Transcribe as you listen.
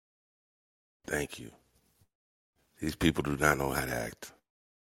Thank you. These people do not know how to act.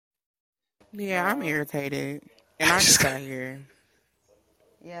 Yeah, I'm irritated. And I just got here.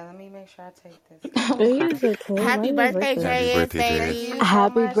 Yeah, let me make sure I take this. It's okay. Why Happy you birthday, birthday? Happy Dreas, birthday, baby. Dreas. So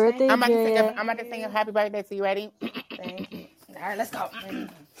Happy much. birthday, Thank you. Drea. I'm about to sing a happy birthday. So you ready? Thank you. All right, let's go.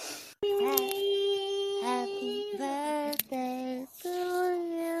 Happy birthday to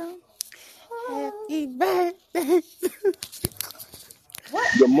you. Happy birthday.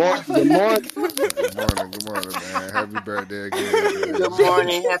 What? Good morning. Good morning. Good morning, man. Happy birthday again, Good Dreas.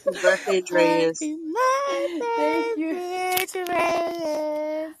 morning. Happy birthday, Dreas. Happy birthday, Thank you. dear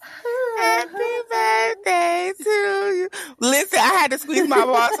Dreas. Happy birthday to you. Listen, I had to squeeze my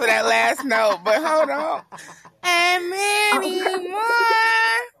balls for that last note, but hold on. And many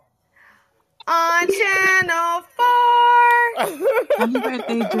more On Channel 4. Happy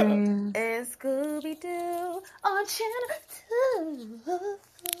birthday, Drea. And Scooby-Doo on Channel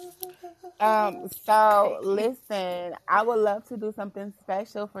 2. So listen, I would love to do something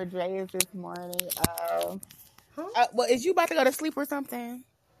special for Dreas this morning. Well, is you about to go to sleep or something?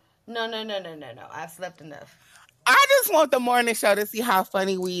 No. I slept enough. I just want the morning show to see how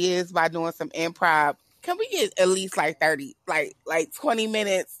funny we is by doing some improv. Can we get at least like 30, like 20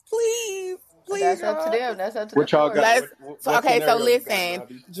 minutes, please? That's up to them. That's up to What the y'all board. got? So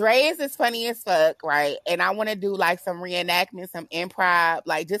listen, Dreas is funny as fuck, right? And I want to do like some reenactment, some improv,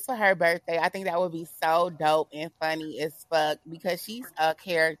 like just for her birthday. I think that would be so dope and funny as fuck because she's a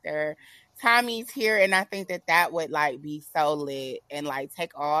character. Tommy's here, and I think that would like be so lit and like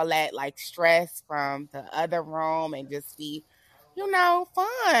take all that like stress from the other room and just be,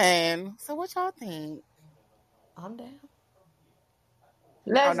 fun. So what y'all think? I'm down.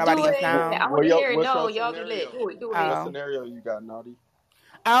 Let's do nobody is it. down. I want to hear it. What's No, your y'all be scenario? lit. Do it. What scenario you got, Naughty?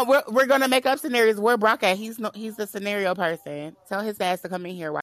 We're gonna make up scenarios. Where Brock at? He's the scenario person. Tell his ass to come in here.